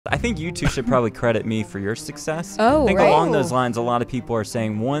I think you two should probably credit me for your success. Oh, I think right. along those lines, a lot of people are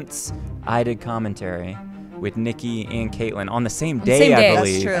saying once I did commentary with Nikki and Caitlin on the same day, I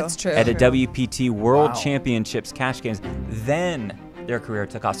believe, That's true. at a WPT World Championships cash games, then their career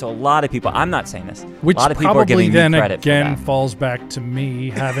took off. So a lot of people, I'm not saying this, Which a lot of people are giving then me credit again for that. falls back to me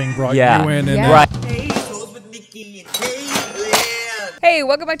having brought Yeah. you in. And Right. Hey,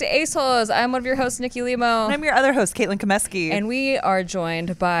 welcome back to Aceholes. I'm one of your hosts, Nikki Limo. And I'm your other host, Caitlin Komeski. And we are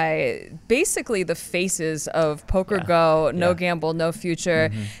joined by basically the faces of PokerGo, No Gamble, No Future,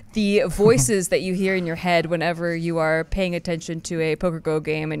 the voices that you hear in your head whenever you are paying attention to a PokerGo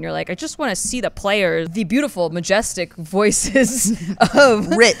game and you're like, I just want to see the players, the beautiful, majestic voices of...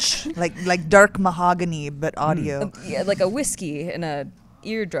 Rich, like dark mahogany, but audio. Yeah, like a whiskey in a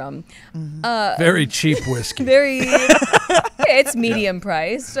eardrum. very cheap whiskey. Very... It's medium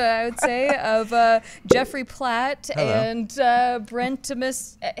priced, I would say, of Jeffrey Platt and Brent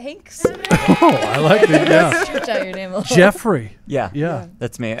Hanks. Oh, I like that. Yeah. Stretch out your name a little. Jeffrey. Yeah,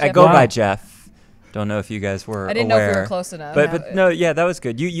 that's me. I Jeff. go Wow. by Jeff. Don't know if you guys were I didn't aware. know if we were close enough. But no, yeah, that was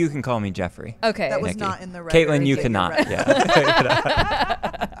good. You can call me Jeffrey. Okay. That was Nikki. not in the record. Caitlin, you Yeah, cannot. you're right.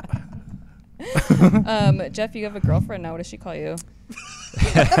 Yeah. Jeff, you have a girlfriend now. What does she call you?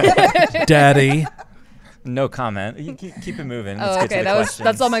 Daddy. No comment. You keep it moving. Oh, Let's get okay. to the questions.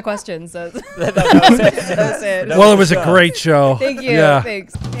 That's all my questions. That was it. Well, it was a great show. Thank you. Yeah.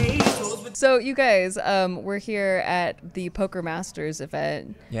 Thanks. So you guys, we're here at the Poker Masters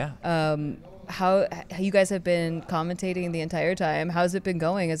event. Yeah. How you guys have been commentating the entire time? How's it been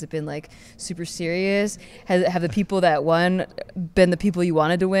going? Has it been like super serious? Have the people that won been the people you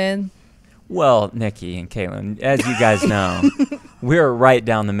wanted to win? Well, Nikki and Caitlin, as you guys know, we're right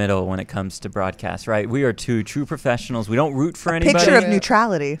down the middle when it comes to broadcast, right? We are two true professionals. We don't root for anybody. Picture of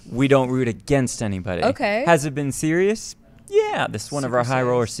neutrality. We don't root against anybody. Okay. Has it been serious? Yeah, this is one of our Super high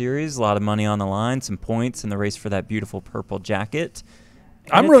roller serious. series. A lot of money on the line, some points in the race for that beautiful purple jacket.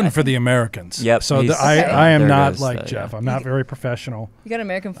 I'm rooting for the Americans. Yep, So he's- I am there not goes like the- Jeff. yeah. I'm not very professional. You got an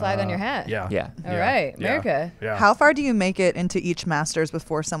American flag on your hat. Yeah. Yeah. All right, America. Yeah. How far do you make it into each Masters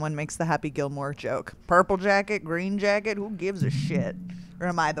before someone makes the Happy Gilmore joke? Purple jacket, green jacket, who gives a shit? Or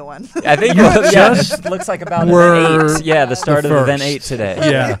am I the one? I think Just this looks like about were event 8. Yeah, the start of event first. 8 today.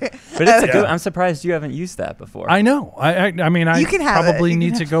 Yeah. But it's a good, I'm surprised you haven't used that before. I know. I mean, I You can have it. probably You can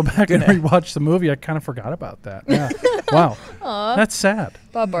need to go back and rewatch the movie. I kind of forgot about that. Yeah. Wow. That's sad.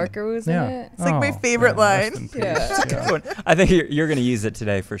 Bob Barker was in Yeah. it. It's like my favorite line. rest in peace. Yeah. I think you're going to use it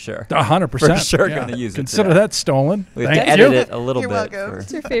today for sure. 100%. For sure yeah. gonna use it Consider today. that stolen. We have to Thank edit you. it a little You're bit. welcome.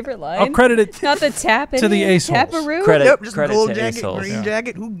 What's your favorite line? I'll credit it Not the tap to the Aceholes. Taparoo? Credit, Nope, just credit gold to jacket, Aceholes. green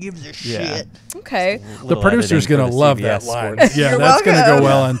jacket, who gives a Yeah. shit? Okay. The Little producer's editing going for to the love CBS that line. Sports. Yeah, You're that's going to welcome. go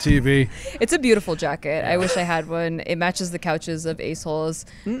well on TV. It's a beautiful jacket. I wish I had one. It matches the couches of Aceholes.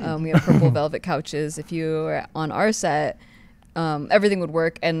 We have purple velvet couches. If you were on our set, everything would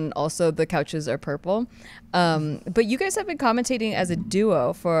work, and also the couches are purple. But you guys have been commentating as a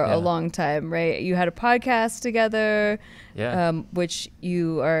duo for a long time, right? You had a podcast together, which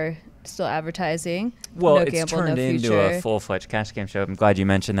you are still advertising. Well, No it's Gamble, turned No into Future. a full-fledged cash game show. I'm glad you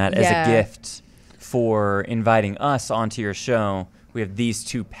mentioned that as Yeah. a gift for inviting us onto your show. We have these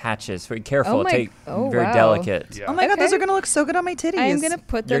two patches. Very careful, very wow. delicate. Oh my God, those Okay. are going to look so good on my titties. I'm gonna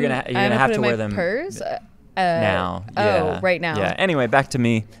put You're them. gonna have put to in wear my them purse Now, Oh, right now. Yeah. Anyway, back to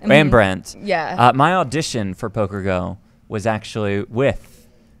me and Brent. Yeah. My audition for PokerGo was actually with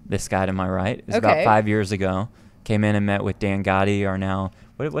this guy to my right. It was about Okay. 5 years ago. Came in and met with Dan Gotti, our now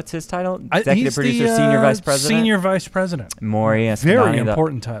what's his title? Executive He's producer, the, senior vice president. Senior vice president. Maury Very Escandani,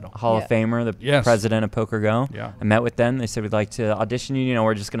 important title. the Hall of Famer, the president of PokerGo. Yeah. I met with them. They said we'd like to audition you. You know,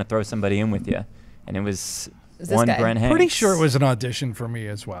 we're just going to throw somebody in with you, and it was This one guy? Brent Hanks. Pretty sure it was an audition for me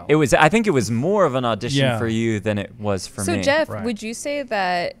as well. It was. I think it was more of an audition Yeah. for you than it was for So me. Jeff, Right. would you say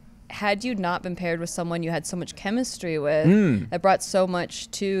that had you not been paired with someone you had so much chemistry with that brought so much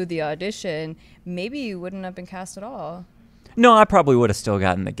to the audition, maybe you wouldn't have been cast at all? No, I probably would have still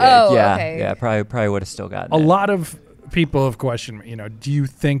gotten the gig. Oh, yeah, okay. yeah, probably would have still gotten A it. lot of people have questioned me, do you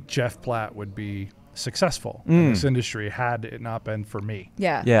think Jeff Platt would be successful in this industry had it not been for me?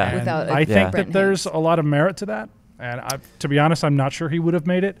 Yeah. Yeah. And Without I think Brent that there's Hanks. a lot of merit to that. And to be honest, I'm not sure he would have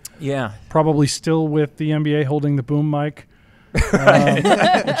made it. Yeah. Probably still with the NBA holding the boom mic, which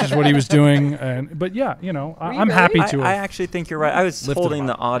is what he was doing. But yeah, I'm happy to. I actually think you're right. I was lifted holding him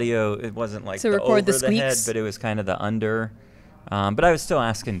the up. audio. It wasn't like To the record the over the head, squeaks? but it was kind of the under. But I was still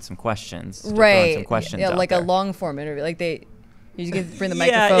asking some questions. Right. Some questions yeah, out like there. a long form interview. Like You just get to bring the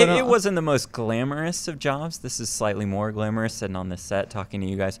Yeah, microphone. it wasn't the most glamorous of jobs. This is slightly more glamorous, sitting on this set talking to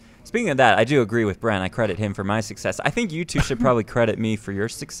you guys. Speaking of that, I do agree with Brent. I credit him for my success. I think you two should probably credit me for your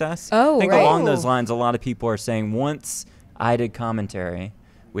success. Oh, I think right. along those lines, a lot of people are saying once I did commentary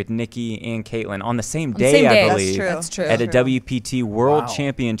with Nikki and Caitlin on the same day, I believe, That's true. at a WPT World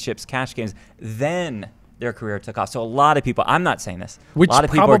Championships cash games, then their career took off. So a lot of people, I'm not saying this, Which a lot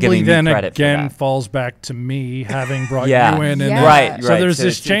of people are probably giving then me credit for again that. falls back to me having brought Yeah. you in. And Yeah. Right. So there's So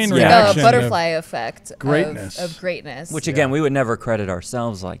this it's- chain it's- Like reaction. a butterfly effect greatness. of greatness. Which again, we would never credit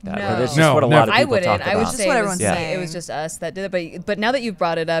ourselves like that. No. But it's just No, what a lot of never. I people talk wouldn't. I would about. just That's say what it everyone's was, saying. it was just us that did it. But now that you've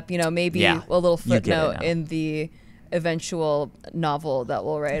brought it up, maybe Yeah. a little You get it footnote now. in the eventual novel that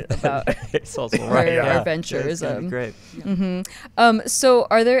we'll write about It's also their, right. their Yeah. adventures. It's gonna be great. So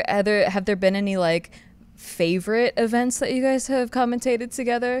have there been any like favorite events that you guys have commentated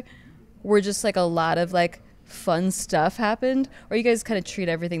together where just like a lot of like fun stuff happened, or you guys kind of treat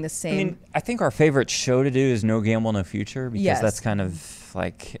everything the same? I mean, I think our favorite show to do is No Gamble, No Future, because Yes. that's kind of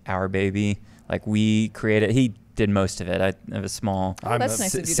like our baby. Like we created, he did most of it. I have a small That's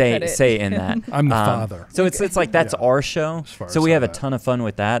nice of you to say credit. in that. I'm the father. So it's like that's Yeah. our show. As far So as we have a that. ton of fun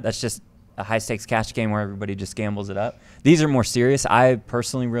with that. That's just a high stakes cash game where everybody just gambles it up. These are more serious. I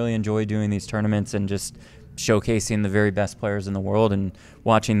personally really enjoy doing these tournaments and just showcasing the very best players in the world and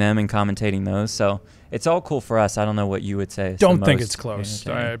watching them and commentating those. So it's all cool for us. I don't know what you would say. is the Don't think most it's close.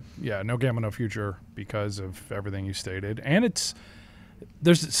 entertaining. No gamble, no future because of everything you stated. And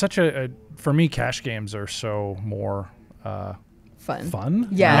there's such for me, cash games are so more fun.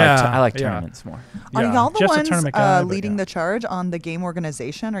 Yeah. I like tournaments more. Are y'all the Just a ones tournament guy, but leading yeah. the charge on the game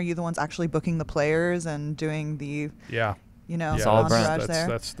organization? Are you the ones actually booking the players and doing the Yeah. It's all Brent. entourage there?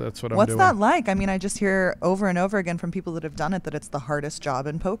 That's what I'm What's doing. that like? I mean, I just hear over and over again from people that have done it that it's the hardest job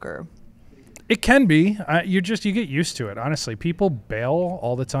in poker. It can be. You get used to it. Honestly, people bail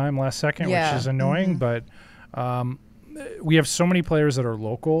all the time last second, Yeah. which is annoying. But we have so many players that are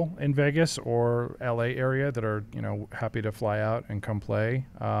local in Vegas or LA area that are happy to fly out and come play.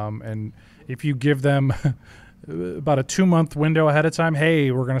 And if you give them about a 2-month window ahead of time,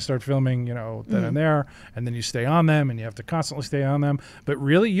 hey, we're going to start filming, then and there, and then you stay on them, and you have to constantly stay on them. But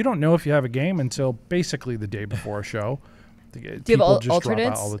really, you don't know if you have a game until basically the day before a show. Do you have People just drop out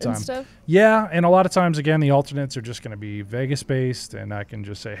alternates all the time. and stuff? Yeah, and a lot of times, again, the alternates are just going to be Vegas-based, and I can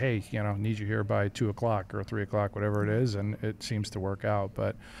just say, hey, need you here by 2 o'clock or 3 o'clock, whatever it is, and it seems to work out.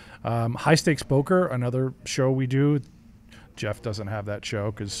 But high-stakes poker, another show we do. Jeff doesn't have that show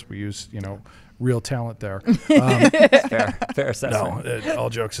because we use, real talent there. Fair assessment. No, all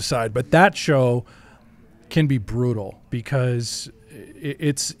jokes aside. But that show can be brutal because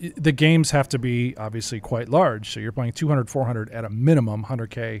the games have to be obviously quite large. So you're playing 200, 400 at a minimum,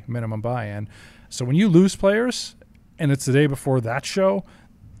 100K minimum buy-in. So when you lose players and it's the day before that show,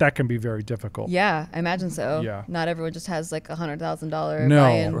 that can be very difficult. Yeah, I imagine so. Yeah. Not everyone just has like $100,000 No,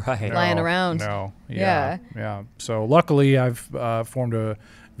 buy-in Right. lying around. No. Yeah. Yeah. So luckily I've formed a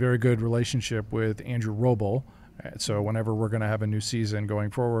very good relationship with Andrew Roble. So whenever we're going to have a new season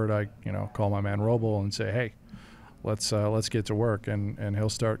going forward, I call my man Roble and say, hey, let's get to work, and he'll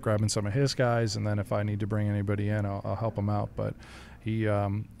start grabbing some of his guys, and then if I need to bring anybody in, I'll help him out. But he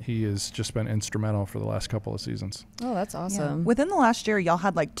has just been instrumental for the last couple of seasons. Oh, that's awesome. Within the last year, y'all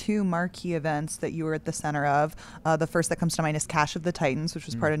had like 2 marquee events that you were at the center of. The first that comes to mind is Cash of the Titans, which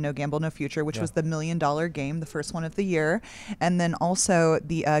was part of No Gamble, No Future, which was the $1 million game, the first one of the year. And then also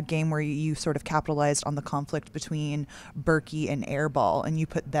the game where you sort of capitalized on the conflict between Berkey and Airball, and you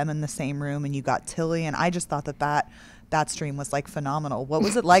put them in the same room and you got Tilly. And I just thought that stream was like phenomenal. What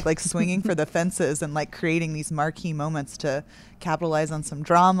was it like swinging for the fences and like creating these marquee moments to capitalize on some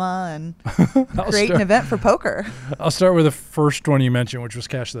drama and create an event for poker? I'll start with the first one you mentioned, which was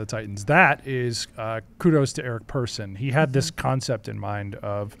Cash of the Titans. That is kudos to Eric Person. He had this concept in mind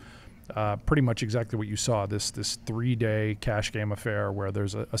of pretty much exactly what you saw, this 3-day cash game affair where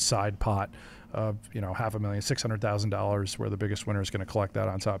there's a side pot of $500,000, $600,000, where the biggest winner is going to collect that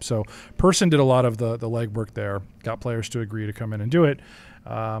on top. So Person did a lot of the legwork there, got players to agree to come in and do it,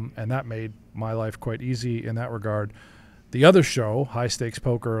 and that made my life quite easy in that regard. The other show, High Stakes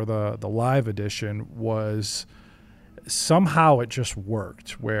Poker, the live edition, was somehow it just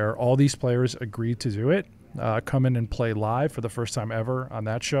worked, where all these players agreed to do it, come in and play live for the first time ever on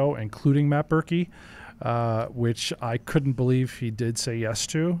that show, including Matt Berkey. which I couldn't believe he did say yes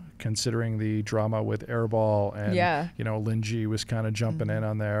to, considering the drama with Airball and Lin Ji was kind of jumping in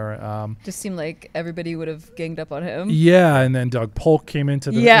on there. Just seemed like everybody would have ganged up on him. Yeah, and then Doug Polk came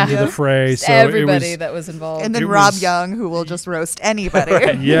into the fray. Just so everybody that was involved. And then Rob Young, who will just roast anybody.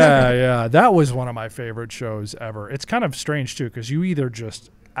 Right. Yeah. That was one of my favorite shows ever. It's kind of strange, too, because you either just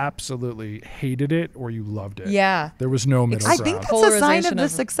absolutely hated it or you loved it. Yeah. There was no middle ground. I think that's a sign of the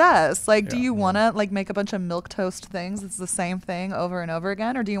success. Like, do you want to make a bunch of milquetoast things? It's the same thing over and over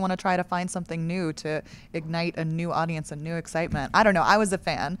again, or do you want to try to find something new to ignite a new audience and new excitement? I don't know. I was a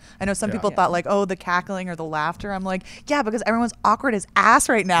fan. I know some people thought the cackling or the laughter. I'm like, yeah, because everyone's awkward as ass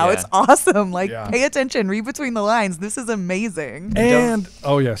right now. It's awesome. Like, pay attention, read between the lines. This is amazing. And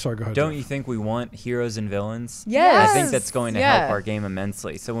sorry, go ahead. Don't you think we want heroes and villains? Yes. I think that's going to help our game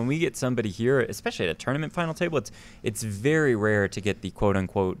immensely. So when we get somebody here, especially at a tournament final table, it's very rare to get the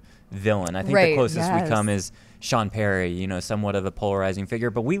quote-unquote villain. I think the closest we come is Sean Perry, somewhat of a polarizing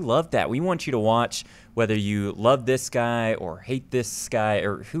figure. But we love that. We want you to watch whether you love this guy or hate this guy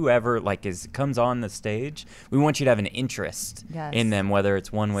or whoever comes on the stage. We want you to have an interest in them, whether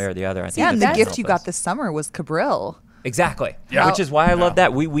it's one way or the other. I think and the gift you got this summer was Cabrillo. Exactly. Yeah. Which is why I love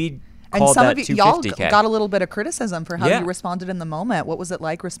that. We and some of y'all 250K. got a little bit of criticism for how you responded in the moment. What was it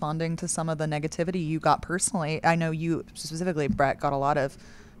like responding to some of the negativity you got personally? I know you specifically, Brent got a lot of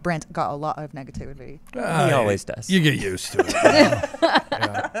negativity. He always does. You get used to it.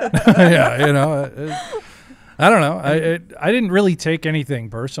 I don't know. I didn't really take anything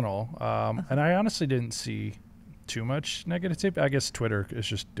personal, and I honestly didn't see too much negativity. I guess Twitter is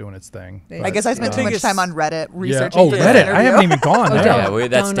just doing its thing. I guess I spent too much time on Reddit researching. Reddit. I haven't even gone there.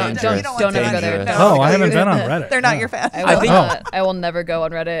 That's dangerous. Don't ever go there. I haven't been on Reddit. They're not your fans. I will never go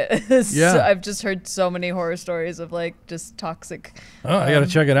on Reddit. So I've just heard so many horror stories of just toxic. I got to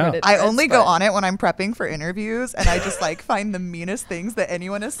check it out. I only go on it when I'm prepping for interviews, and I just find the meanest things that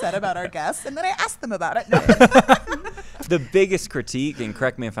anyone has said about our guests, and then I ask them about it. The biggest critique, and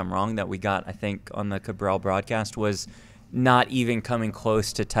correct me if I'm wrong, that we got, I think, on the Cabral broadcast was not even coming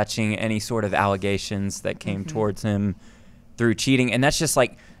close to touching any sort of allegations that came towards him through cheating. And that's just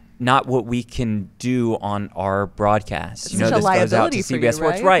not what we can do on our broadcast. It's such a liability goes out to CBS for you,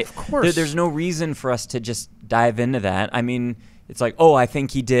 Sports. right? Of course. There's no reason for us to just dive into that. I mean, it's I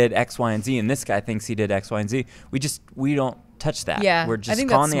think he did X, Y, and Z, and this guy thinks he did X, Y, and Z. We don't touch that. Yeah, we're just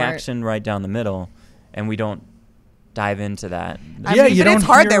calling the action right down the middle, and we don't dive into that. But it's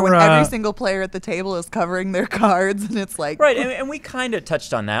hard there when every single player at the table is covering their cards, and it's like right. And we kind of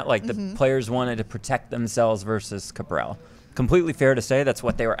touched on that, the players wanted to protect themselves versus Cabral. Completely fair to say that's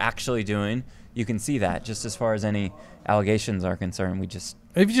what they were actually doing. You can see that just as far as any allegations are concerned.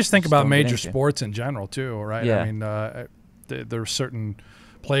 If you just think about major sports in general too, right? Yeah. I mean, there are certain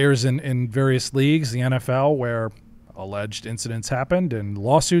players in various leagues, the NFL, where alleged incidents happened and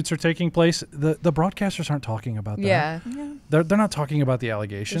lawsuits are taking place. The broadcasters aren't talking about that. Yeah. They're not talking about the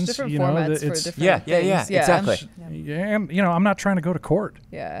allegations. There's different formats for different things. Exactly. And I'm not trying to go to court.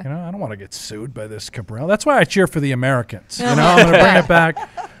 Yeah. I don't want to get sued by this Cabral. That's why I cheer for the Americans. I'm going to bring it back.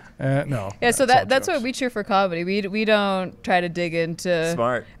 No. Yeah, so that's why we cheer for comedy. We don't try to dig into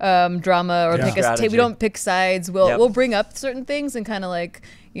smart drama or pick a we don't pick sides. We'll bring up certain things and kind of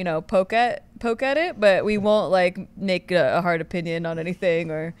poke at it, but we won't make a hard opinion on anything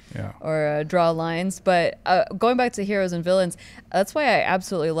or draw lines. But going back to heroes and villains, that's why I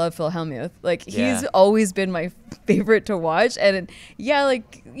absolutely love Phil Hellmuth. He's always been my favorite to watch, and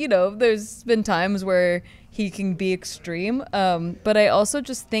there's been times where he can be extreme, but I also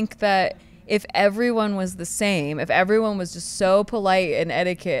just think that if everyone was the same, if everyone was just so polite and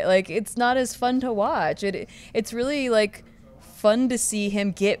etiquette, it's not as fun to watch. It's really fun to see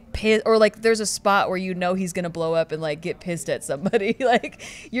him get pissed, or there's a spot where he's gonna blow up and get pissed at somebody.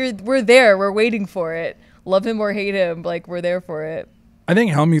 We're there, we're waiting for it. Love him or hate him, we're there for it. I think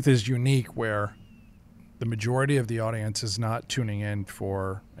Hellmuth is unique where the majority of the audience is not tuning in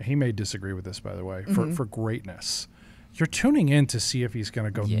for, he may disagree with this, by the way, for greatness. You're tuning in to see if he's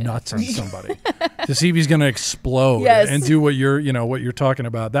going to go nuts on somebody, to see if he's going to explode and do what you're talking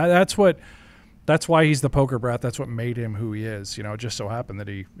about. That's why he's the poker brat. That's what made him who he is. It just so happened that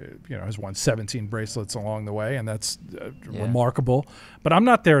he, has won 17 bracelets along the way, and that's remarkable. But I'm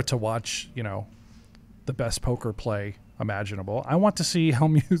not there to watch, the best poker play imaginable. I want to see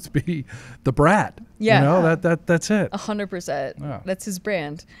Hellmuth be the brat. Yeah. That's it. 100%. Yeah. That's his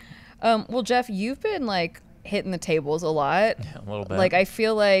brand. Well, Jeff, you've been hitting the tables a lot. Yeah, a little bit. I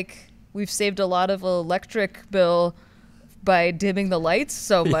feel like we've saved a lot of electric bill by dimming the lights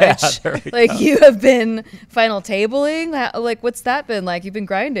so Yeah, much. there we Like go. you have been final tabling. Like what's that been like? You've been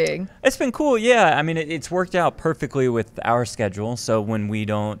grinding. It's been cool, yeah. I mean, it's worked out perfectly with our schedule. So when we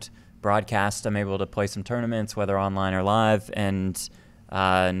don't broadcast, I'm able to play some tournaments, whether online or live, and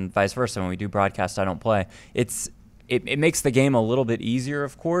vice versa. When we do broadcast, I don't play. It makes the game a little bit easier,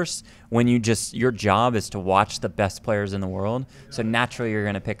 of course, when your job is to watch the best players in the world. So naturally, you're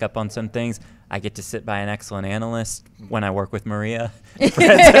going to pick up on some things. I get to sit by an excellent analyst when I work with Maria.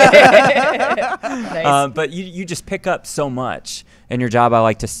 Nice. But you just pick up so much. In your job, I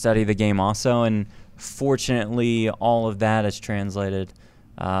like to study the game also. And fortunately, all of that has translated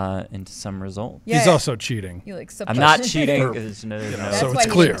into some result. He's also cheating. You like I'm not cheating. For- There's no, That's So why it's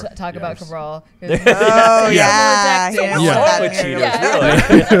you clear. should talk about Yes. Cabral. Oh Yeah. yeah. He Yeah. wants Yeah. that with interview.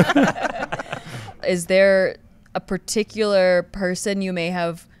 cheaters, really. Is there a particular person you may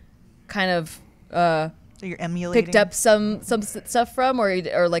have kind of So you're emulating. picked up some stuff from,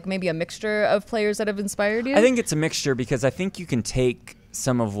 or like maybe a mixture of players that have inspired you? I think it's a mixture because I think you can take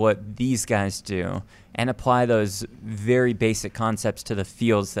some of what these guys do and apply those very basic concepts to the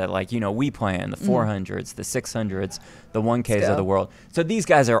fields that, like, we play in, the 400s, the 600s, the 1Ks of the world. So these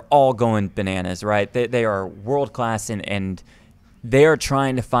guys are all going bananas, right? They are world-class, and they are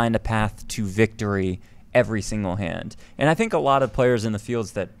trying to find a path to victory every single hand. And I think a lot of players in the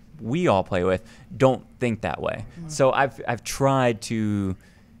fields that we all play with don't think that way. So I've tried to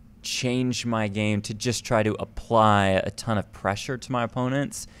change my game to just try to apply a ton of pressure to my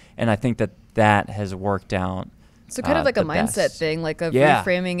opponents, and I think that has worked out. So kind of like a the mindset best. thing, like of Yeah.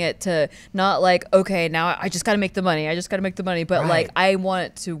 reframing it to not like, okay, now I just got to make the money. But like Right. I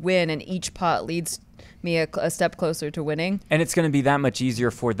want to win, and each pot leads me a step closer to winning. And it's going to be that much easier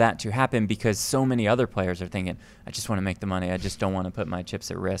for that to happen because so many other players are thinking, I just want to make the money. I just don't want to put my chips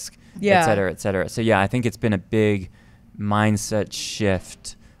at risk, Yeah. et cetera, et cetera. So, yeah, I think it's been a big mindset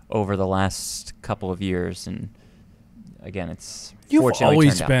shift over the last couple of years. And, again, it's You've fortunately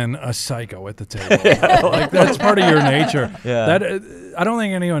always turned out. been a psycho at the table. Like that's part of your nature. Yeah. That I don't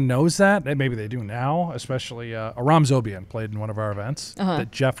think anyone knows that. Maybe they do now, especially Aram Zobian played in one of our events that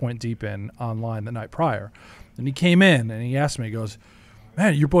Jeff went deep in online the night prior. And he came in and he asked me, he goes,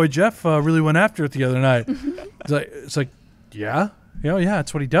 man, your boy Jeff really went after it the other night. It's like, yeah,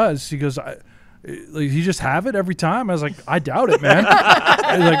 that's what he does. He goes, he just have it every time. I was like, I doubt it, man.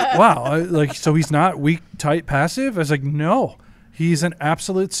 I was like, wow. So he's not weak, tight, passive? I was like, no. He's an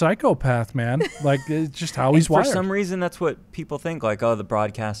absolute psychopath, man. Like, it's just how he's For wired. some reason, that's what people think. Like, oh, the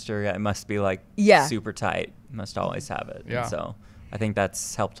broadcaster, it must be, like, Yeah. super tight. Must always have it. Yeah. And so I think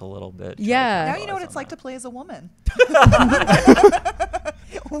that's helped a little bit. Yeah. Now you know what it's like to to play as a woman.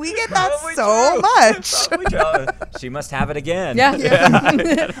 We get that Probably so true. much. Probably true. She must have it again. Yeah.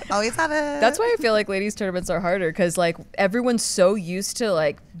 Always have it. That's why I feel like ladies tournaments are harder, because like everyone's so used to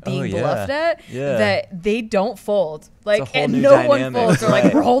like being yeah. bluffed at Yeah. that they don't fold. Like, whole and new no one dynamic, folds. They're like,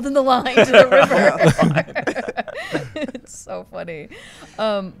 right. we're holding the line to the river. It's so funny.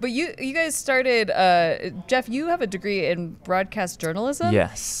 But you guys started, Jeff, you have a degree in broadcast journalism.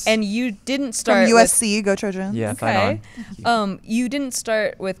 Yes. And you didn't From start USC, go Trojans. Yeah, fight Okay. on. You didn't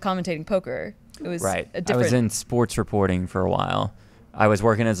start with commentating poker. It was Right. a I different. was in sports reporting for a while. I was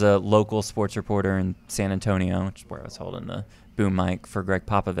working as a local sports reporter in San Antonio, which is where I was holding the boom mic for Greg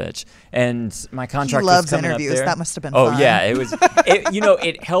Popovich. And my contract He loves was coming interviews. up there. That must have been Oh, fun. yeah. It was,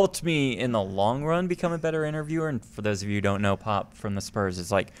 it helped me in the long run become a better interviewer. And for those of you who don't know, Pop from the Spurs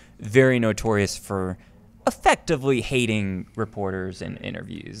is like very notorious for effectively hating reporters in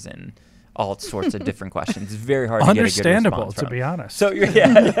interviews and all sorts of different questions. It's very hard to get a good Understandable, response to from. be honest. So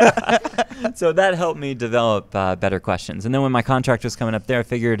yeah, so that helped me develop better questions. And then when my contract was coming up there, I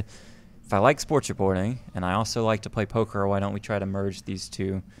figured if I like sports reporting and I also like to play poker, why don't we try to merge these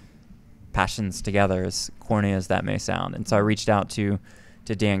two passions together, as corny as that may sound? And so I reached out to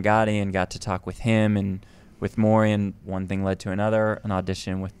Dan Gotti and got to talk with him and with Maury, and one thing led to another, an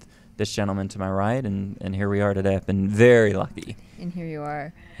audition with this gentleman to my right, and here we are today. I've been very lucky. And here you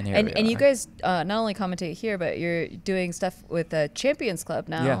are. And here we And you are. guys not only commentate here, but you're doing stuff with the Champions Club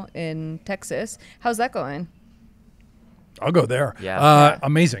now in Texas. How's that going? I'll go there. Yeah.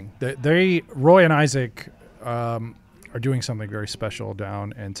 Amazing. Roy and Isaac are doing something very special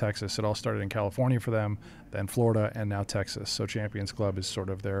down in Texas. It all started in California for them, then Florida, and now Texas. So Champions Club is sort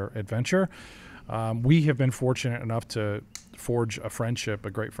of their adventure. We have been fortunate enough to forge a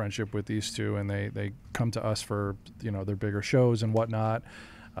great friendship with these two, and they come to us for their bigger shows and whatnot.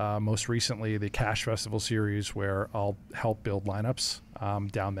 Most recently, the Cash Festival series, where I'll help build lineups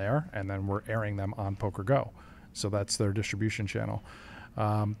down there, and then we're airing them on PokerGo. So that's their distribution channel.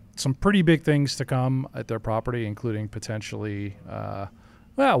 Some pretty big things to come at their property, including potentially,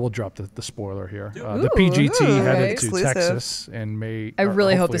 we'll drop the spoiler here. The PGT headed to Exclusive. Texas in May. I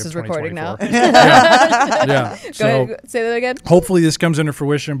really hope hopefully this of is recording now. 2024. Yeah. Go So ahead, say that again. hopefully this comes into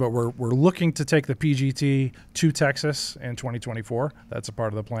fruition, but we're looking to take the PGT to Texas in 2024. That's a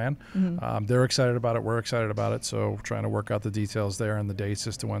part of the plan. They're excited about it. We're excited about it. So we're trying to work out the details there and the dates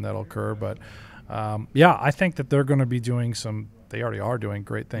as to when that'll occur. But I think that they're going to be doing they already are doing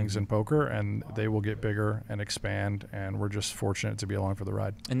great things in poker, and they will get bigger and expand, and we're just fortunate to be along for the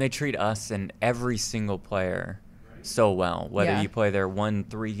ride. And they treat us and every single player so well, whether you play their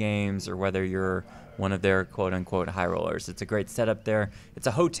 1-3 games or whether you're one of their quote-unquote high rollers. It's a great setup there. It's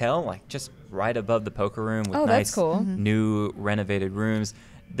a hotel, like just right above the poker room with nice new renovated rooms.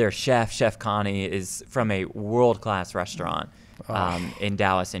 Their Chef Connie, is from a world-class restaurant in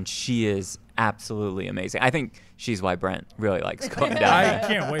Dallas, and she is absolutely amazing. I think she's why Brent really likes going down I there.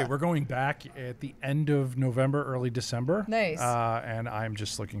 can't wait. We're going back at the end of November, early December. Nice. And I'm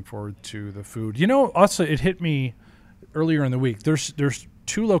just looking forward to the food. You know, also it hit me earlier in the week. There's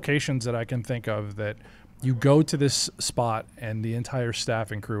 2 locations that I can think of that you go to this spot and the entire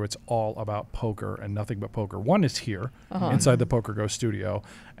staff and crew, it's all about poker and nothing but poker. One is here inside the PokerGo studio.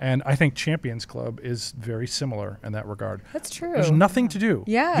 And I think Champions Club is very similar in that regard. That's true. There's nothing to do.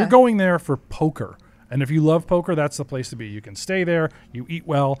 Yeah. You're going there for poker. And if you love poker, that's the place to be. You can stay there, you eat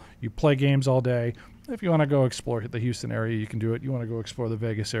well, you play games all day. If you want to go explore the Houston area, you can do it. You want to go explore the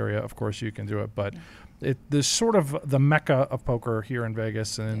Vegas area, of course you can do it. But there's sort of the mecca of poker here in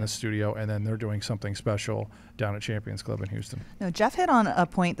Vegas and in the studio, and then they're doing something special down at Champions Club in Houston. No, Jeff hit on a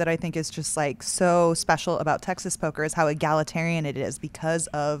point that I think is just like so special about Texas poker is how egalitarian it is because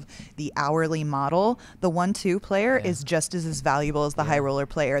of the hourly model. The 1-2 player is just as valuable as the high roller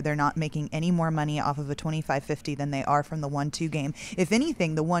player. They're not making any more money off of a 25-50 than they are from the 1-2 game. If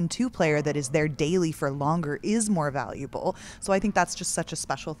anything, the 1-2 player that is there daily for longer is more valuable. So I think that's just such a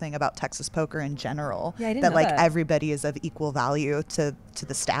special thing about Texas poker in general. Yeah, I didn't that know like that. everybody is of equal value to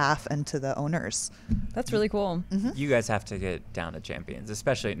the staff and to the owners. That's really cool. You guys have to get down to Champions,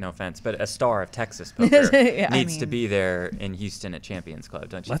 especially, no offense, but a star of Texas poker needs to be there in Houston at Champions Club,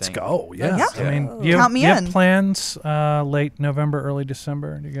 don't you Let's think? go. Yeah. Let's I mean, go. you Count me have in. plans late November, early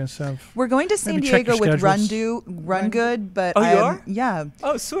December? Do you guys have? We're going to San Maybe check Diego your with schedules. Run Good, but Oh, you are? Yeah.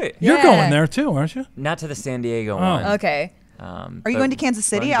 Oh, sweet. You're Yeah. going there too, aren't you? Not to the San Diego one. Okay. Are you going to Kansas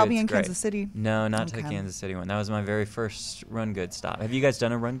City? I'll be in Kansas City. No, not to the Okay. Kansas City one. That was my very first Run Good stop. Have you guys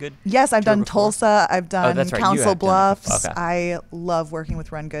done a Run Good? Yes, I've tour done before? Tulsa. I've done that's right, you Council have done it before. Bluffs. Okay. I love working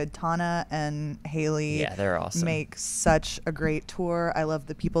with Run Good. Tana and Haley Yeah, they're awesome. make such a great tour. I love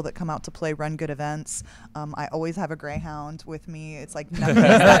the people that come out to play Run Good events. I always have a Greyhound with me. It's like nothing is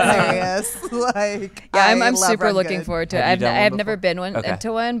that serious. Like, Yeah, I'm I love super Run looking Good. forward to it. Have you I've done one never before? been Okay.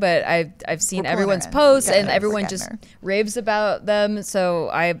 to one, but I've seen We're pulling everyone's her in. posts Getting and her. everyone We're just getting raves about them. So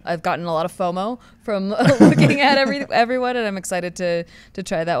I've gotten a lot of FOMO from looking at everyone, and I'm excited to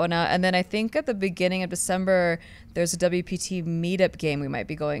try that one out. And then I think at the beginning of December there's a WPT meetup game we might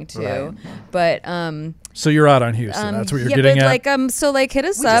be going to, Right. but So you're out on Houston. That's what you're getting but at. like so like hit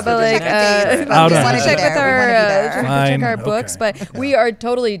us We up, just need to like check the dates, but Out we on wanna be Houston. check with there. We our wanna be there. check Fine, our okay. books, but we are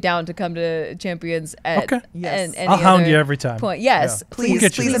totally down to come to Champions at Okay. Yes. any I'll hound other you every time. point. Yes, Yeah. Please, We'll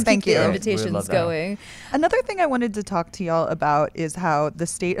get you please, there. and thank keep the you. We would invitations love that. going. Another thing I wanted to talk to y'all about is how the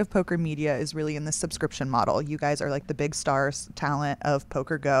state of poker media is really in the subscription model. You guys are like the big stars talent of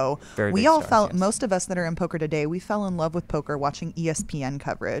PokerGo. Very We big all stars, yes. most of us that are in poker today, we fell in love with poker watching ESPN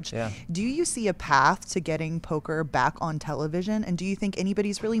coverage. Yeah. Do you see a path to getting poker back on television? And do you think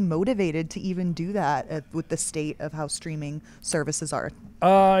anybody's really motivated to even do that with the state of how streaming services are?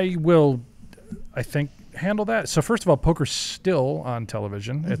 I will, I think, handle that. So first of all, poker's still on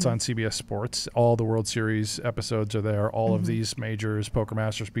television. It's on CBS Sports. All the World Series episodes are there. All of these majors, Poker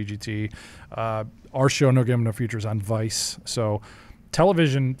Masters, PGT. Our show, No Game No Future, is on Vice. So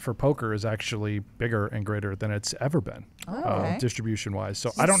television for poker is actually bigger and greater than it's ever been, Okay. distribution-wise.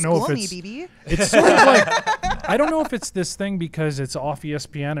 So I don't know if School it's... me, BB. It's sort of like, I don't know if it's this thing because it's off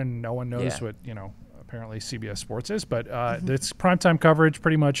ESPN and no one knows Yeah. what, apparently CBS Sports is, but it's primetime coverage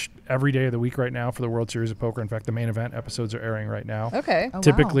pretty much every day of the week right now for the World Series of Poker. In fact, the main event episodes are airing right now. Okay. Oh, wow.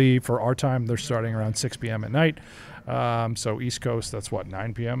 Typically for our time, they're starting around 6 p.m. at night. So East Coast, that's what,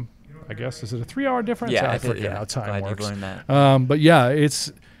 9 p.m., I guess? Is it a 3-hour difference? Yeah, I I think- forget yeah. how time Glad works. you've learned that. But yeah,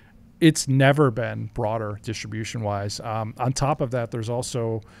 it's never been broader distribution-wise. On top of that, there's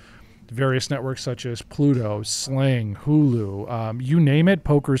also various networks such as Pluto, Sling, Hulu, you name it,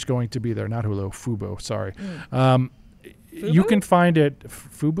 poker's going to be there. Not Hulu, Fubo, sorry. You can find it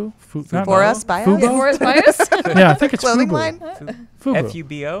Fubu. Not For us, by us. Fubo? For us, bias? Yeah, I think it's Clothing Fubu. line. Fubu.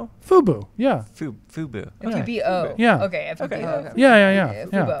 F-U-B-O? Fubu. Yeah. Fubu. F-U-B-O. Yeah. Okay, F-U-B-O. Okay. Yeah.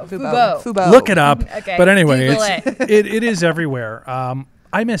 Fubo. Fubo. Fubo. Look it up. Okay. But anyway, Google it is everywhere.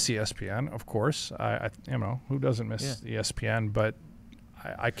 I miss ESPN, of course. I who doesn't miss ESPN? But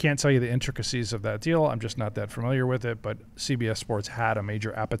I can't tell you the intricacies of that deal. I'm just not that familiar with it. But CBS Sports had a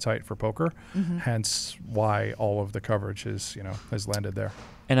major appetite for poker, hence why all of the coverage has landed there.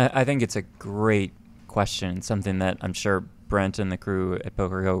 And I think it's a great question, something that I'm sure Brent and the crew at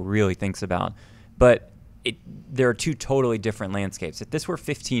PokerGo really thinks about. But there are two totally different landscapes. If this were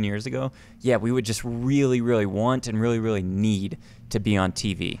 15 years ago, yeah, we would just really, really want and really, really need to be on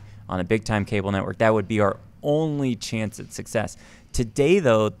TV, on a big-time cable network. That would be our only chance at success. Today,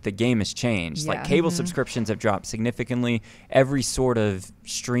 though, the game has changed. Yeah. Like cable subscriptions have dropped significantly. Every sort of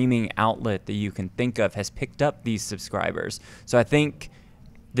streaming outlet that you can think of has picked up these subscribers. So I think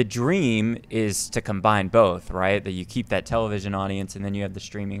the dream is to combine both, right? That you keep that television audience and then you have the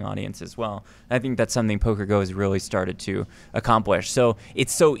streaming audience as well. I think that's something PokerGo has really started to accomplish. So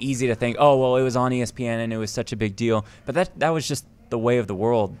it's so easy to think, oh, well, it was on ESPN and it was such a big deal. But that was just the way of the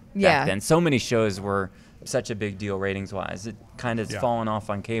world back then. So many shows were such a big deal ratings-wise. It kind of has fallen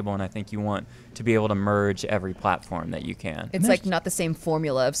off on cable, and I think you want to be able to merge every platform that you can. It's like not the same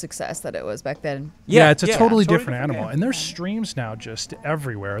formula of success that it was back then. Yeah, it's a totally different animal. And there's streams now just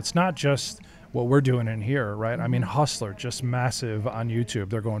everywhere. It's not just what we're doing in here, right? I mean, Hustler, just massive on YouTube.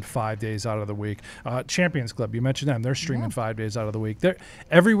 They're going 5 days out of the week. Champions Club, you mentioned them. They're streaming 5 days out of the week.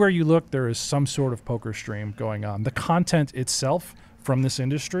 Everywhere you look, there is some sort of poker stream going on. The content itself from this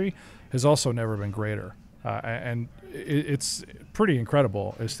industry has also never been greater. And it's pretty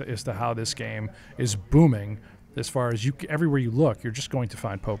incredible as to how this game is booming. As far as everywhere you look, you're just going to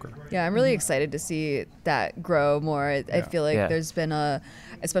find poker. Yeah, I'm really excited to see that grow more. I feel like there's been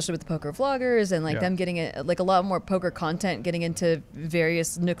especially with the poker vloggers and them getting it, like a lot more poker content getting into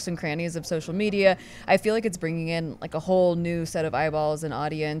various nooks and crannies of social media. I feel like it's bringing in like a whole new set of eyeballs and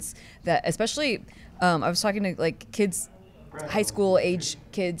audience that, especially, I was talking to like kids, high school age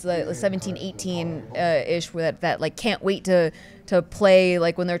kids, like 17, 18 ish, that like can't wait to play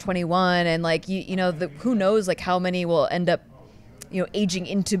like when they're 21, and like who knows like how many will end up aging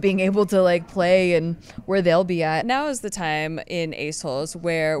into being able to like play and where they'll be at. Now is the time in Aceholes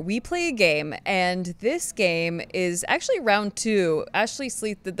where we play a game, and this game is actually round 2. Ashley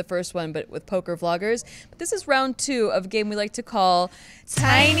Sleeth did the first one, but with poker vloggers. But this is round 2 of a game we like to call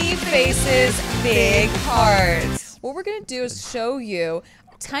Tiny Faces, Big Cards. What we're gonna do is show you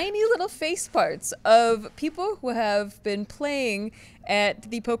tiny little face parts of people who have been playing at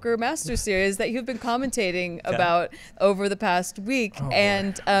the Poker Master Series that you've been commentating about over the past week.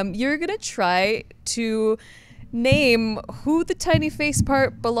 And you're going to try to name who the tiny face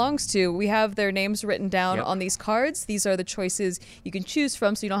part belongs to. We have their names written down on these cards. These are the choices you can choose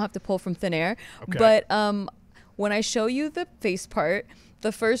from, so you don't have to pull from thin air. But when I show you the face part,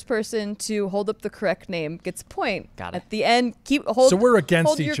 the first person to hold up the correct name gets a point. Got it. At the end, hold. So we're against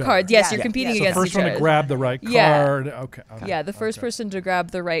hold each your other. cards. Yes, you're competing against each other. So first one to grab the right card. Okay. Yeah, the first person to grab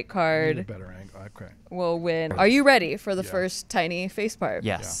the right card Need a better angle. Okay. will win. Are you ready for the first tiny face part?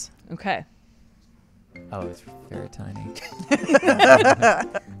 Yes. Okay. Oh, it's very tiny.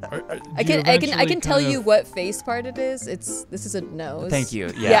 I can tell you what face part it is. This is a nose. Thank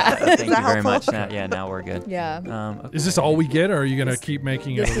you. Yeah. Thank you very much. Now we're good. Yeah. Okay. Is this all we get, or are you going to keep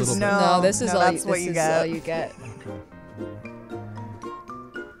making it a little bit? No, this is all. That's what this you is get. all you get.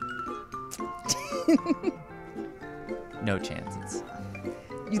 No chances.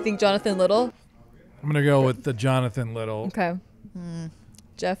 You think Jonathan Little? I'm going to go with the Jonathan Little. Okay.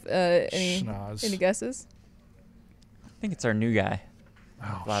 Jeff, any guesses? I think it's our new guy.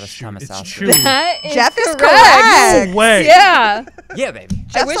 Oh, Vladas shoot. It's Tomasowski. Chewy. That is Jeff is correct. No way. Yeah. Yeah, baby.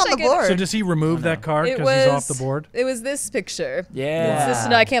 Jeff's wish on I the could- board. So does he remove that card It because he's off was- the board? It was this picture. Yeah. It's this,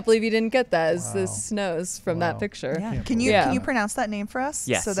 no, I can't believe you didn't get that. It's Wow. this nose from Wow. that picture. Yeah. Yeah. Can you pronounce that name for us?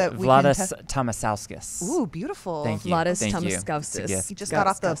 Yes. So that we Vladas can test. Tomasowskis. Ooh, beautiful. Thank you. Vladas Thank you. Tomasowskis. It's a gift. He just got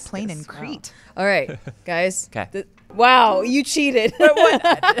off the Disgusting. plane in Crete. All right, guys. 'Kay. Wow, you cheated.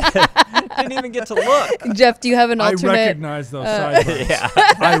 Didn't even get to look. Jeff, do you have an I alternate? recognize those sideburns. Yeah.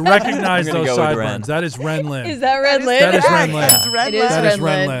 I recognize I'm gonna those go with Ren. sideburns. That is Ren Lin. Is that Red Lid? That is Ren Lin. That's Red It is That Lin. is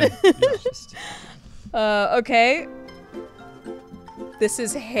Ren Lin. Lin. Okay. This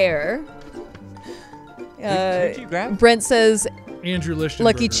is hair. Who'd you grab? Brent says Andrew Lichtenberger.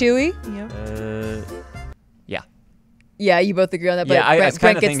 Lucky Chewy. Yeah. Yeah, you both agree on that. But Yeah, I was Brent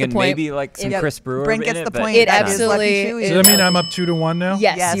kind of gets the thinking point. maybe like some Yeah, Chris Brewer. Brent in gets it, the but point. It That is absolutely Lucky Chewy. is. Does that mean I'm up 2-1 now?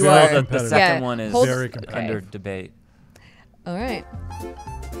 Yes, Yes. you Well, are. Very the competitive. second Yeah. one is Hold- Very competitive. under debate. All right.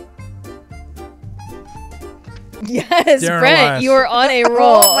 Yes, Darren Brent, Elias. you are on a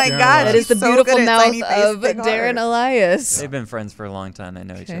roll. Oh my Darren God, That is the he's so beautiful good at mouth tiny face, of big Darren heart. Elias. They've been friends for a long time. They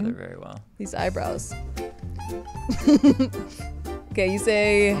know each Okay. other very well. These eyebrows. Okay, you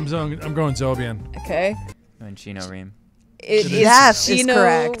say. I'm going Zobian. Okay. And Chino Reem. It is Yes, is Chino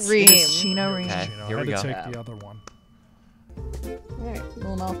correct. Reem. It is Chino Reem. Okay, You know, here I we had to go. take the other one. All right,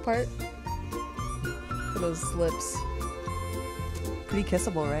 little mouth part. For those lips. Pretty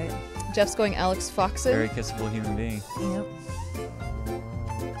kissable, right? Jeff's going Alex Foxen. Very kissable human being. Yep.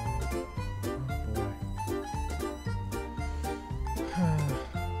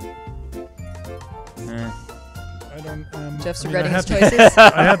 Eh. I don't. Jeff's I regretting his have to- choices.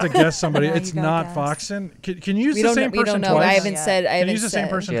 I have to guess somebody. Yeah, it's you gotta not guess. Foxen. Can you use we the don't. same We person don't know. twice? I haven't Yeah. said. I Can haven't you use the same said.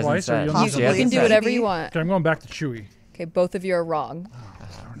 person She hasn't twice? Or said. you She only You hasn't can do said. whatever you Maybe. want. Okay, I'm going back to Chewy. Okay, both of you are wrong.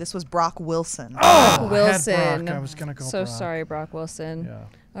 This was Brock Wilson. Oh, Wilson. I had Brock. I was gonna go. So Brock. sorry, Brock Wilson.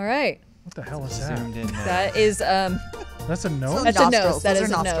 Yeah. All right. What the hell is that? Zoomed in there. That is That's a nose. that's a nose. Nostrils. That Those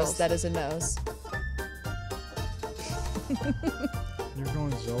is are a nose. nostrils. That is a nose. You're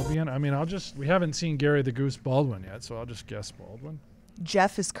going Zobian. I mean, we haven't seen Gary the Goose Baldwin yet, so I'll just guess Baldwin.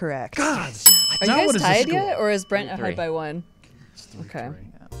 Jeff is correct. God. Are Now you what guys is the tied score? yet, or is Brent 3-3. ahead by one? It's 3-3. Okay.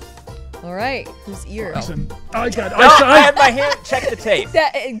 All right. Whose ear? Listen, I got. I had my hand. Check the tape.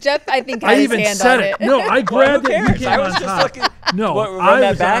 That, Jeff, I think, had I his even hand said on it. it. No, I grabbed Who it. You cares? came I was on just top. looking. No, What, run I that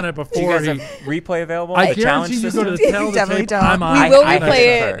was back? on it Do you before guys he. have replay available? I the challenge guarantee you go to the system? tail of the Definitely tape. don't. I'm on. We I- will I replay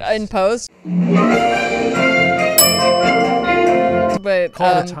did it first. in post. But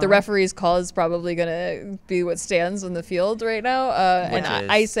Call the the time. referee's call is probably gonna be what stands on the field right now. And Which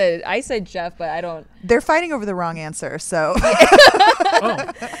I said Jeff, but I don't. They're fighting over the wrong answer, so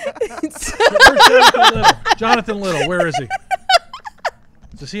Oh. Where's Jonathan Little? Jonathan Little, where is he?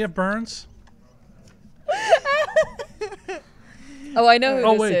 Does he have burns? Oh, I know who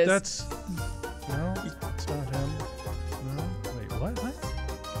Oh this wait, is. that's no, it's not him. No, wait, what?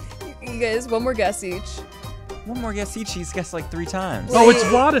 You guys, one more guess each. One more guess each. He's guessed like 3 times. Oh, it's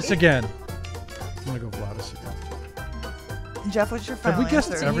Vladis again. I'm gonna go Vladis again. Jeff, what's your Have final we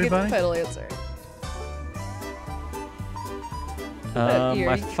guessed answer? everybody? You get the final answer. ear.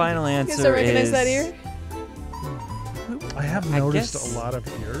 My You- final You guys answer don't recognize is. that ear? I have I noticed guess- a lot of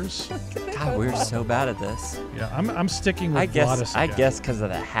ears. God, we're so bad at this. Yeah, I'm sticking with I Vladis guess. again. I guess because of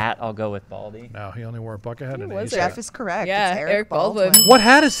the hat, I'll go with Baldy. No, he only wore a bucket hat Who and an was ace it? Jeff hat. is correct. Yeah, it's Eric Baldwin. What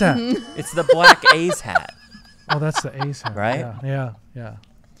hat is that? It's the black A's hat. Oh, that's the ace hat. Right? Yeah.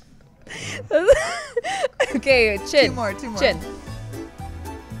 Okay, chin. Two more. Chin.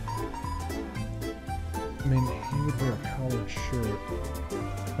 I mean, he would wear a collared shirt.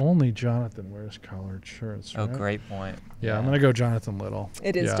 Only Jonathan wears collared shirts, Oh, right? great point. Yeah, I'm gonna go Jonathan Little.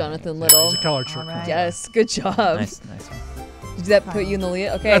 It is Yeah. Jonathan Yeah, Little. he's a collared shirt. All kind right. of guy. Yes, good job. Nice one. Did that put you in the lead?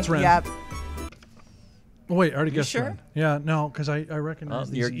 Okay. That's Ren. Yep. Oh, wait, I already guessed sure? Ren. Yeah, no, because I recognize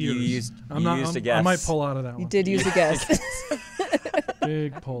Oh, these you're- you ears. used- I'm you not, used a I guess. might pull out of that You one. did use a guess.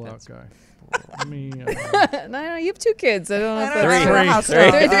 Big pullout guy. Let me. No, you have 2 kids. I don't know if I don't that's know Three. how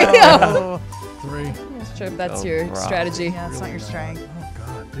Three. so- Three. Oh. 3. I'm not sure if that's Oh, your Brock. strategy. Yeah, it's not your Really strength. Oh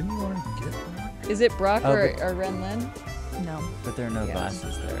God, didn't you want to get Brock? Is it Brock Oh, or Ren Lin? No. But there are no Yeah.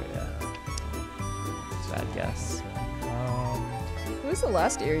 glasses there yet. Bad guess. Who was the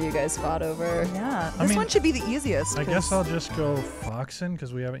last ear you guys fought over? Yeah. I This mean, one should be the easiest. I 'cause guess I'll just go Foxen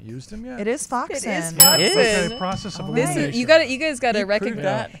because we haven't used him yet. It is Foxen. It is It Foxen. is? Okay, process of All This elimination. is you guys got to You proved recognize.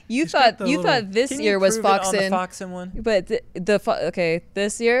 that. You He's got thought the you little- thought this Can you ear was prove it on the Foxen, Foxen one? but okay,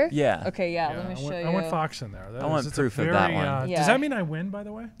 this year. Yeah. Okay, yeah. Yeah, Let me show you. I went Foxen there. That I is- want it's a proof of that very, one. Yeah. Does that mean I win, by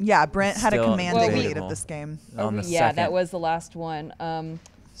the way? Yeah, Brent had a Still commanding debatable. lead of this game. On the yeah, second. that was the last one.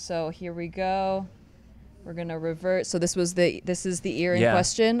 So here we go. We're gonna revert. So this is the ear in Yeah.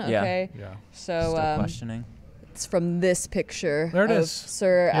 question. Yeah. Okay. Yeah. So Still questioning. it's from this picture There it of is.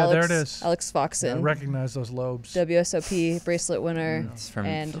 Sir Yeah, there Alex it is. Alex Yeah, I Foxen, recognize those lobes. WSOP bracelet winner It's from.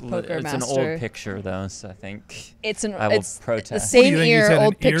 and it's poker an master. old picture though, so I think It's an I will it's the protest. What do same you think, ear, he's had an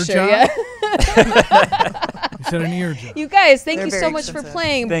old ear picture. job? Yeah. You said an ear job. You guys, thank They're you so very much for expensive.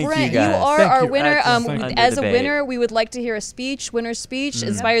 playing. Thank you, Brent, guys. are Thank our you. winner. That's under As a debate. winner, we would like to hear a speech, winner's speech,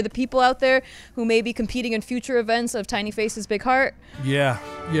 inspire the people out there who may be competing in future events of Tiny Faces, Big Heart. Yeah.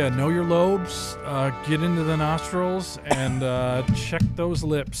 Know your lobes. Get into the nostrils and check those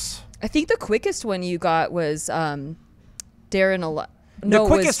lips. I think the quickest one you got was Darren No, the it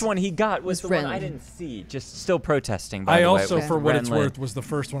quickest was- one he got was the one I Ren. didn't see. Just still protesting. By I the way. also, It was for what Ren it's Lin. worth, was the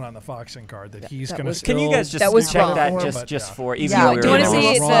first one on the Foxing card that he's that going to was- still. Can you guys just That was check wrong. that for, just but just yeah. for even Yeah, though do you want to were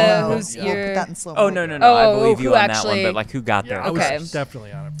see wrong? the who's We'll put your? that in slow Oh mo. no! I Oh, believe you who on that actually- one, but like who got there? Yeah, I Okay. was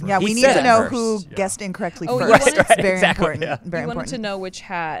definitely on it. First. Yeah, He we need said to it know first. who Yeah. guessed incorrectly Oh, you first. wanted- It's very Exactly, important. yeah. Very You wanted important. to know which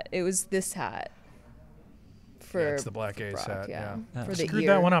hat. It was this hat. For Yeah, it's the black ace Brock, hat. yeah. Yeah, For the screwed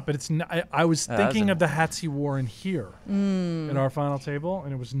ear. that one up. But it's. I was that was thinking a- of the hats he wore in here in our final table,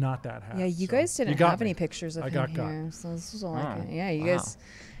 and it was not that hat. Yeah, you so guys you didn't got have me. any pictures of I him got got. here, so this was all like, Oh, yeah, you wow. guys.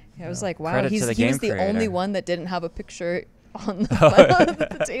 I was like, wow, Credit to he the was game the only creator. one that didn't have a picture on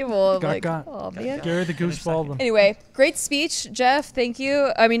the table. I'm Got like, got. oh man. Gary the Goose Baldwin. Anyway, great speech, Jeff. Thank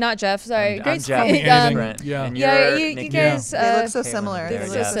you. I mean, not Jeff. Sorry. I'm Great Jeff. speech. Anything. Brent. Yeah. And Yeah, you're you Nikki. guys. They look so Caitlin similar. there, They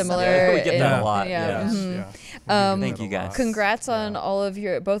look yeah. so similar. Yeah, we get that Yeah. a lot. Yeah. Yeah. Yes, Mhm. yeah. Thank you, guys. Congrats on all of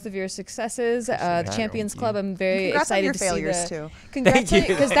both of your successes. The that. Champions Thank Club. you. I'm very Congrats on excited your to failures see the. too. Congrats, Thank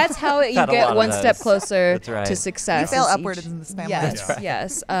you. because that's how you Had a lot get of one step those. closer That's right. to You success. You fail is upward each- in this family. Yes,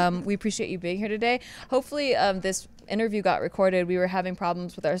 Yeah. yes. We appreciate you being here today. Hopefully, this interview got recorded. We were having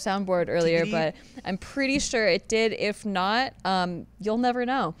problems with our soundboard earlier, TBD. but I'm pretty sure it did. If not, you'll never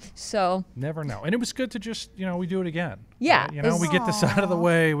know. So Never know. And it was good to just, we do it again. Yeah, Right? it was- we get this out of the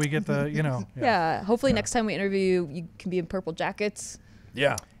way. We get the, yeah. Hopefully, next time we interview you, you can be in purple jackets.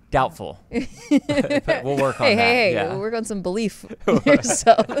 Yeah. Doubtful. But we'll work on that. Hey, Yeah. work on some belief in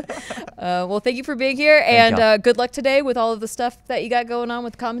yourself. Well, thank you for being here, and y'all. good luck today with all of the stuff that you got going on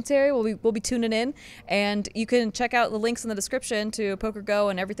with commentary. We'll be tuning in, and you can check out the links in the description to PokerGo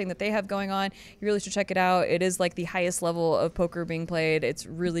and everything that they have going on. You really should check it out. It is like the highest level of poker being played. It's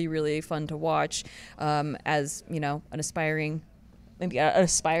really, really fun to watch. As an aspiring. Maybe an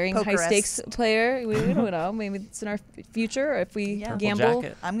aspiring Pokeress. high stakes player. We don't know. Maybe it's in our future. Or if we Yeah. Purple gamble,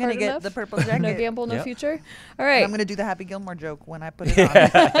 jacket. I'm gonna hard get enough. the purple No jacket. gamble, no Yep. future. All And right. I'm gonna do the Happy Gilmore joke when I put it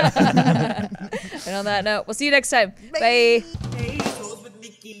on. And on that note, we'll see you next time. Bye. Aceholes with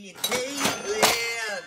Nikki and Kay.